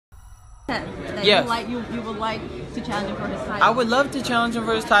that Yes. you would like to challenge him for his title? I would love to challenge him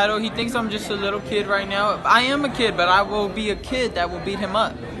for his title. He thinks I'm just a little kid right now. I am a kid, but I will be a kid that will beat him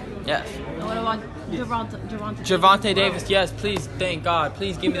up. Yes. And what about Gervonta? Gervonta Davis, yes, please, thank God.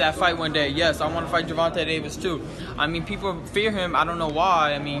 Please give me that fight one day. Yes, I want to fight Gervonta Davis too. I mean, people fear him. I don't know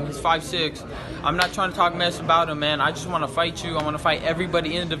why. I mean, he's 5'6". I'm not trying to talk mess about him, man. I just want to fight you. I want to fight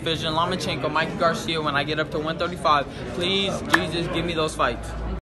everybody in the division. Lomachenko, García when I get up to 135. Please, Jesus, give me those fights.